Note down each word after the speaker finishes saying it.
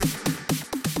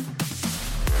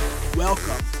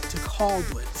Welcome to Call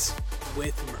Blitz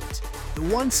with Mert, the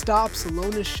one-stop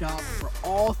Salesloft shop for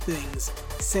all things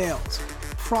sales,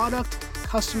 product,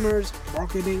 customers,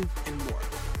 marketing, and more.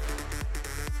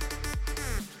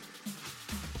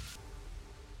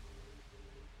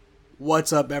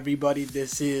 What's up, everybody?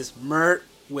 This is Mert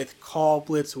with Call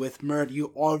Blitz with Mert.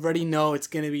 You already know it's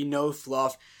going to be no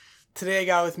fluff. Today I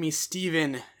got with me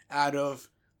Stephen out of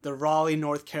the Raleigh,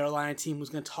 North Carolina team, who's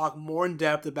going to talk more in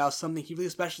depth about something he really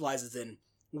specializes in,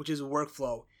 which is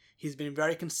workflow. He's been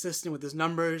very consistent with his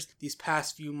numbers these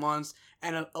past few months,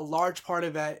 and a large part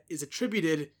of that is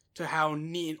attributed to how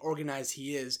neat and organized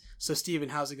he is. So, Stephen,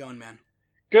 how's it going, man?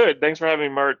 Good. Thanks for having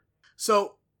me, Mert.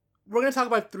 So, we're going to talk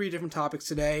about 3 different topics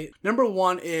today. Number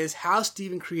 1 is how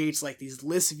Stephen creates these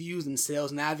list views in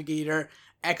Sales Navigator,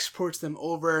 exports them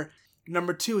over.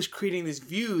 Number 2 is creating these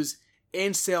views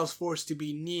in Salesforce to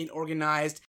be neat and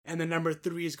organized. And then number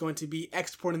 3 is going to be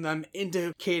exporting them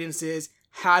into Cadences,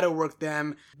 how to work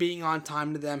them, being on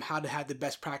time to them, how to have the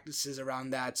best practices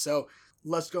around that. So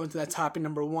let's go into that topic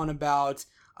number 1 about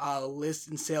lists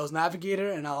in Sales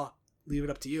Navigator, and I'll leave it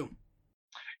up to you.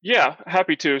 Yeah,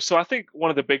 happy to. So I think one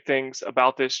of the big things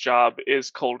about this job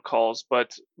is cold calls,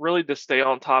 but really to stay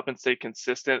on top and stay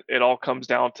consistent, it all comes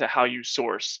down to how you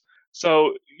source.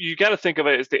 So you got to think of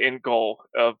it as the end goal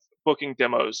of booking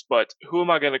demos, but who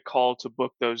am I going to call to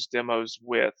book those demos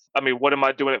with? I mean, what am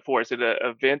I doing it for? Is it an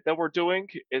event that we're doing?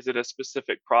 Is it a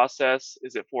specific process?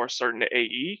 Is it for a certain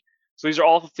AE? So these are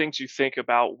all the things you think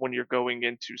about when you're going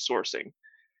into sourcing.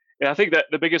 And I think that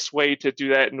the biggest way to do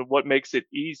that and what makes it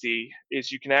easy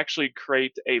is you can actually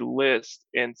create a list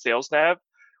in SalesNav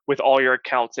with all your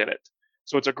accounts in it.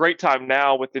 So it's a great time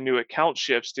now with the new account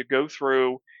shifts to go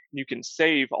through. You can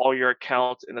save all your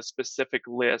accounts in a specific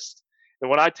list. And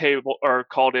what I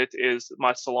called it is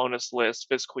my Salesloft list,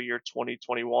 fiscal year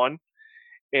 2021.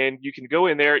 And you can go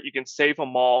in there, you can save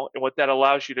them all. And what that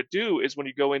allows you to do is when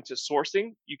you go into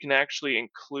sourcing, you can actually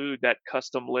include that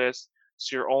custom list.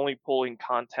 So you're only pulling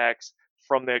contacts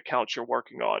from the accounts you're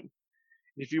working on.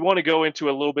 If you want to go into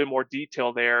a little bit more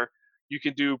detail there, you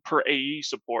can do per AE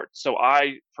support. So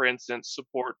I, for instance,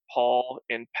 support Paul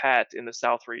and Pat in the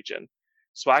South region.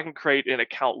 So I can create an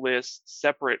account list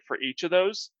separate for each of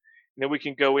those. And then we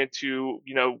can go into,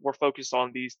 we're focused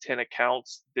on these 10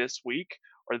 accounts this week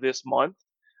or this month.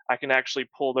 I can actually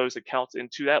pull those accounts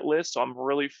into that list. So I'm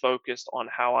really focused on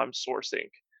how I'm sourcing.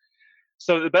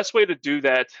 So the best way to do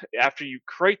that after you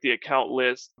create the account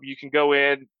list, you can go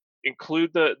in,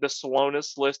 include the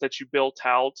Salesloft list that you built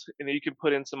out, and then you can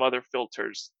put in some other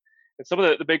filters. And some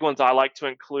of the big ones I like to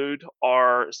include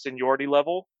are seniority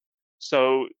level.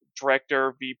 So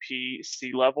director, VP,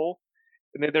 C level.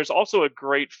 And then there's also a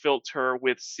great filter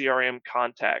with CRM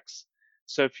contacts.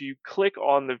 So if you click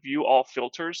on the view all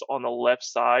filters on the left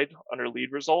side under lead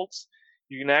results,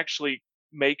 you can actually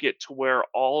make it to where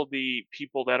all the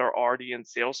people that are already in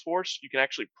Salesforce, you can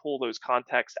actually pull those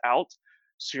contacts out.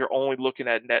 So you're only looking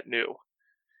at net new.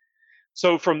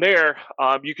 So from there,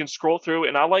 you can scroll through,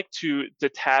 and I like to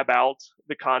tab out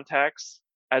the contacts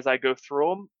as I go through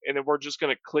them. And then we're just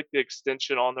going to click the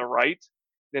extension on the right,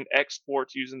 then export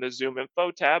using the Zoom Info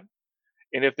tab.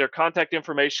 And if their contact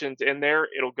information's in there,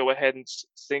 it'll go ahead and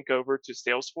sync over to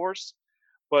Salesforce.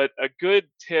 But a good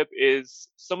tip is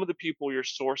some of the people you're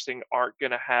sourcing aren't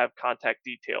going to have contact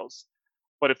details.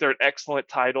 But if they're an excellent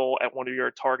title at one of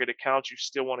your target accounts, you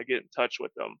still want to get in touch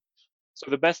with them.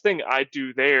 So the best thing I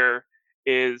do there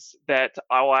is that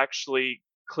I'll actually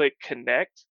click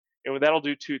connect. And that'll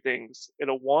do 2 things.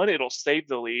 It'll save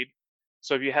the lead.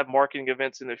 So if you have marketing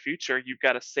events in the future, you've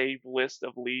got a saved list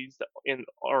of leads in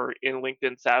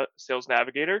LinkedIn Sales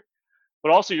Navigator,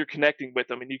 but also you're connecting with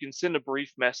them, and you can send a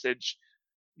brief message,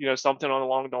 something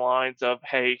along the lines of,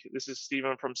 hey, this is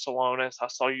Stephen from Salesloft. I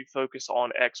saw you focus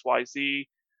on XYZ.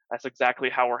 That's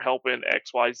exactly how we're helping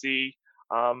XYZ.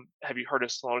 Have you heard of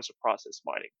Salesloft process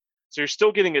mining? So you're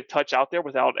still getting a touch out there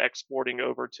without exporting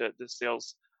over to the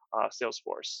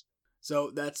Salesforce.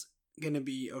 So that's going to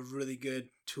be a really good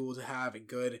tool to have, a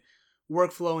good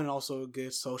workflow and also a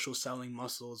good social selling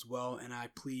muscle as well. And I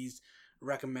please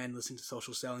recommend listening to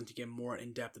social selling to get more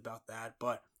in depth about that.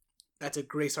 But that's a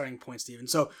great starting point, Stephen.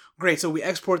 So great. So we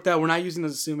export that. We're not using the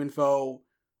Zoom Info,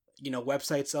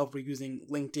 website itself. We're using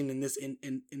LinkedIn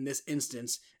in this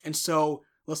instance. And so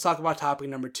let's talk about topic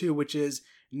number 2, which is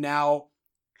now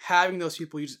having those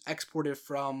people you just exported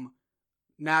from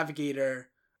Navigator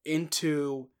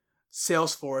into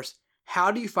Salesforce. How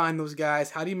do you find those guys?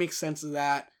 How do you make sense of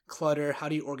that clutter? How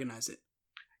do you organize it?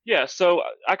 Yeah, so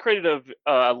I created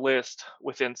a list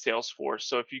within Salesforce.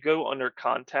 So if you go under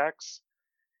contacts,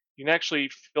 you can actually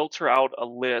filter out a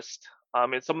list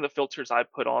And some of the filters I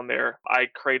put on there, I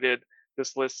created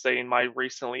this list saying my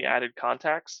recently added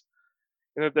contacts.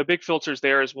 And the big filters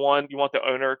there is one, you want the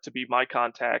owner to be my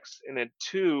contacts. And then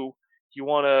two, you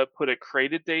want to put a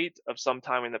created date of some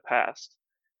time in the past.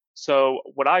 So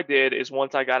what I did is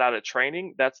once I got out of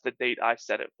training, that's the date I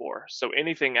set it for. So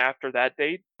anything after that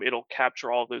date, it'll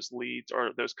capture all those leads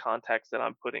or those contacts that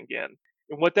I'm putting in.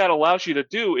 And what that allows you to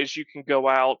do is you can go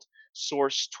out,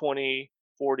 source 20,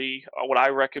 40. What I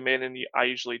recommend and I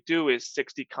usually do is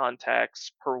 60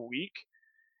 contacts per week,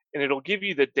 and it'll give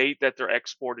you the date that they're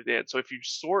exported in. So if you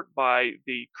sort by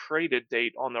the created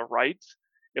date on the right,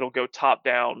 it'll go top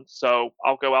down. So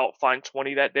I'll go out, find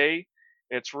 20 that day,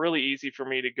 and it's really easy for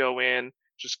me to go in,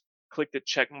 just click the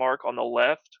check mark on the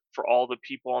left for all the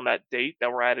people on that date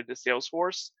that were added to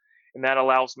Salesforce, and that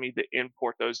allows me to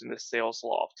import those into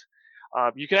Salesloft.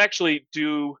 You can actually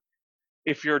do,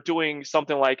 if you're doing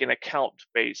something like an account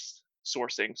based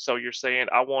sourcing, so you're saying,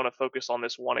 I want to focus on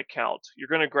this one account, you're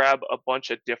going to grab a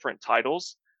bunch of different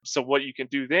titles. So, what you can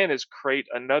do then is create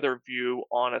another view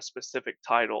on a specific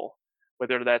title,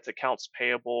 whether that's accounts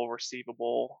payable,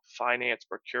 receivable, finance,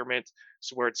 procurement,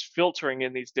 so where it's filtering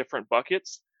in these different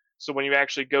buckets. So, when you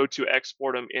actually go to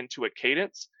export them into a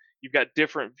cadence, you've got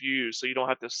different views, so you don't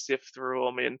have to sift through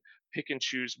them and pick and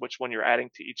choose which one you're adding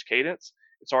to each cadence.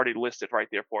 It's already listed right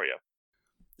there for you.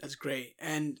 That's great.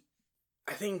 And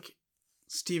I think,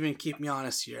 Stephen, keep me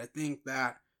honest here. I think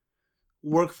that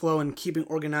workflow and keeping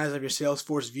organized of your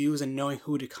Salesforce views and knowing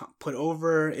who to put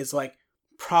over is like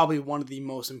probably one of the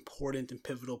most important and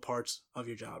pivotal parts of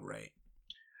your job, right?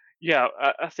 Yeah,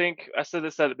 I think I said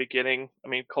this at the beginning. I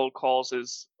mean, cold calls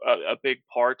is a big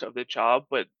part of the job,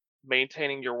 but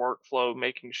maintaining your workflow,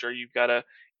 making sure you've got a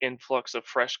influx of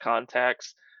fresh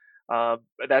contacts, uh,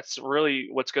 that's really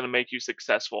what's going to make you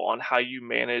successful on how you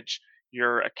manage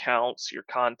your accounts, your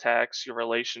contacts, your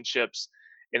relationships,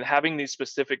 and having these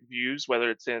specific views, whether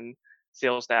it's in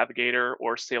Sales Navigator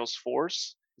or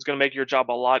Salesforce, is going to make your job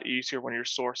a lot easier when you're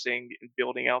sourcing and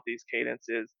building out these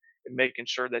cadences and making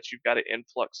sure that you've got an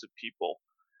influx of people.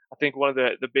 I think one of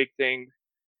the big thing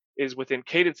is within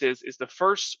cadences is the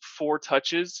first four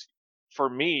touches for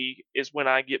me is when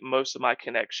I get most of my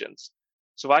connections.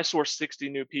 So if I source 60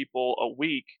 new people a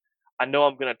week, I know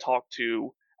I'm going to talk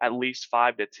to at least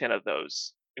 5 to 10 of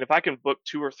those. And if I can book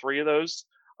two or three of those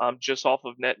just off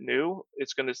of net new,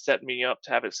 it's going to set me up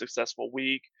to have a successful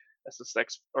week,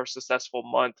 or successful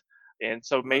month. And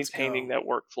so Let's maintaining go. that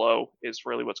workflow is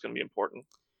really what's going to be important.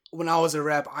 When I was a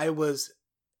rep, I was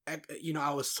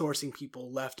sourcing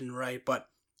people left and right, but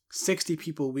 60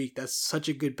 people a week, that's such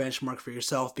a good benchmark for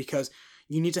yourself because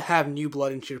you need to have new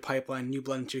blood into your pipeline, new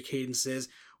blood into your cadences,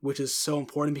 which is so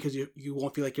important because you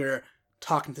won't feel like you're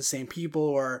talking to the same people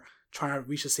or trying to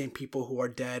reach the same people who are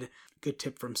dead. Good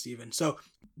tip from Stephen. So,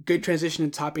 good transition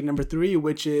to topic number 3,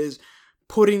 which is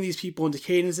putting these people into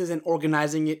cadences and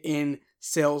organizing it in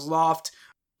Salesloft.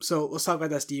 So, let's talk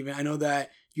about that, Stephen. I know that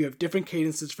you have different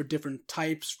cadences for different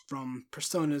types, from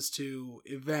personas to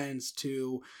events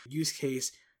to use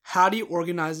case. How do you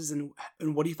organize this, and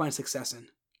what do you find success in?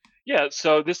 Yeah,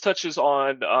 so this touches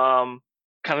on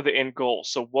kind of the end goal.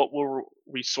 So what were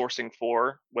we sourcing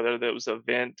for, whether that was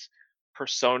event,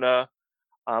 persona,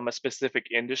 a specific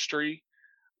industry.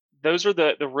 Those are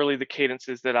the really the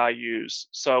cadences that I use.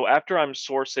 So after I'm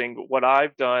sourcing, what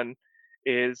I've done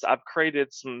is I've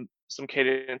created some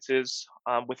cadences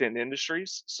within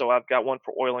industries. So I've got one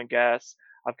for oil and gas.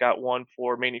 I've got one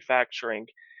for manufacturing,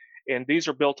 and these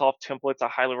are built off templates. I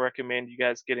highly recommend you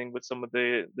guys getting with some of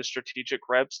the strategic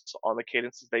reps on the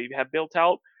cadences they have built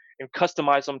out and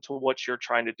customize them to what you're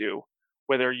trying to do.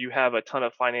 Whether you have a ton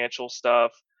of financial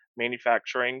stuff,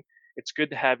 manufacturing, it's good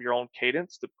to have your own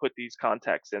cadence to put these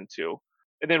contacts into.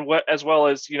 And then what, as well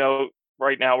as,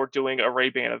 right now we're doing a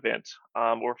Ray-Ban event,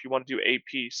 or if you want to do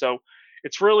AP. So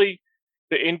it's really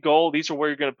the end goal. These are where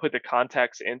you're going to put the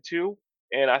contacts into.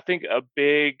 And I think a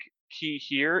big key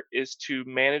here is to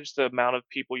manage the amount of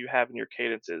people you have in your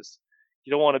cadences.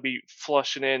 You don't want to be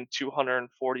flushing in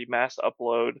 240 mass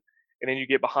upload and then you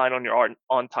get behind on your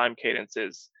on time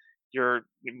cadences. You've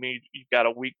got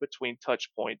a week between touch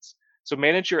points. So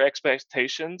manage your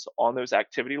expectations on those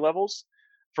activity levels.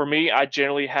 For me, I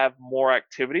generally have more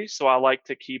activity, so I like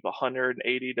to keep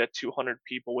 180 to 200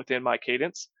 people within my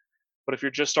cadence. But if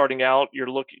you're just starting out, you're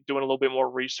doing a little bit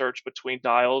more research between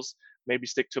dials, maybe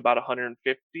stick to about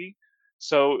 150.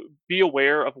 So be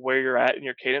aware of where you're at in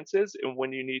your cadences and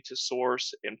when you need to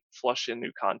source and flush in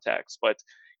new contacts. But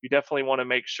you definitely want to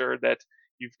make sure that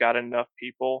you've got enough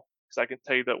people. Because I can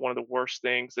tell you that one of the worst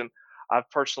things, and I've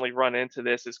personally run into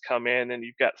this, is come in and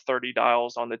you've got 30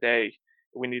 dials on the day.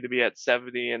 We need to be at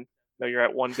 70, and you're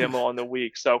at one demo on the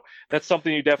week. So that's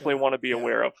something you definitely want to be Yeah,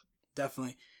 aware of.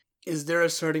 definitely. Is there a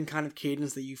certain kind of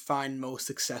cadence that you find most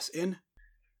success in?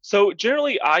 So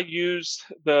generally, I use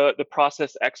the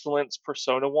process excellence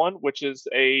persona one, which is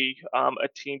a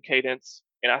team cadence,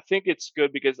 and I think it's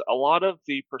good because a lot of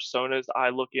the personas I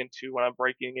look into when I'm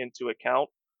breaking into account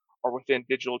are within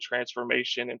digital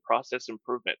transformation and process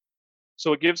improvement.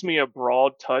 So it gives me a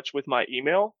broad touch with my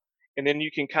email, and then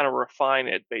you can kind of refine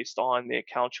it based on the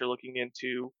account you're looking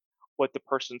into, what the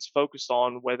person's focused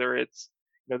on, whether it's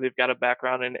they've got a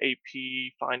background in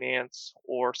AP, finance,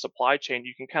 or supply chain.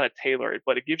 You can kind of tailor it,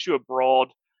 but it gives you a broad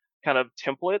kind of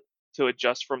template to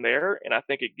adjust from there, and I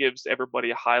think it gives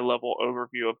everybody a high level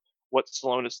overview of what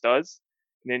Salonis does,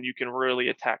 and then you can really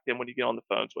attack them when you get on the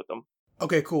phones with them.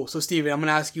 Okay, cool. So, Steven, I'm going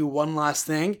to ask you one last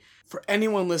thing. For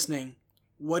anyone listening,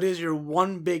 what is your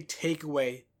one big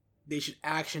takeaway they should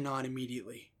action on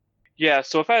immediately? Yeah,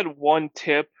 so if I had one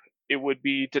tip, it would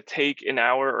be to take an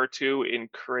hour or two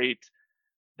and create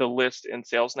the list in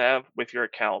SalesNav with your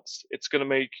accounts. It's going to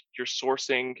make your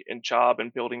sourcing and job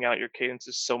and building out your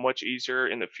cadences so much easier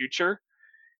in the future.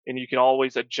 And you can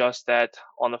always adjust that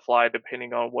on the fly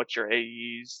depending on what your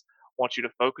AEs want you to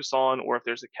focus on, or if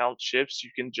there's account shifts,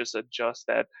 you can just adjust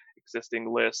that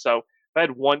existing list. So if I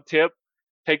had one tip,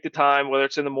 take the time, whether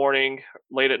it's in the morning,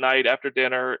 late at night, after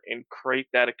dinner, and create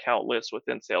that account list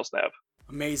within SalesNav.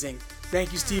 Amazing.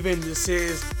 Thank you, Steven. This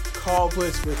is Call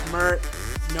Blitz with Mert.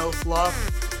 No fluff.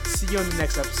 See you on the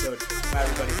next episode. Bye,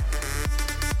 everybody.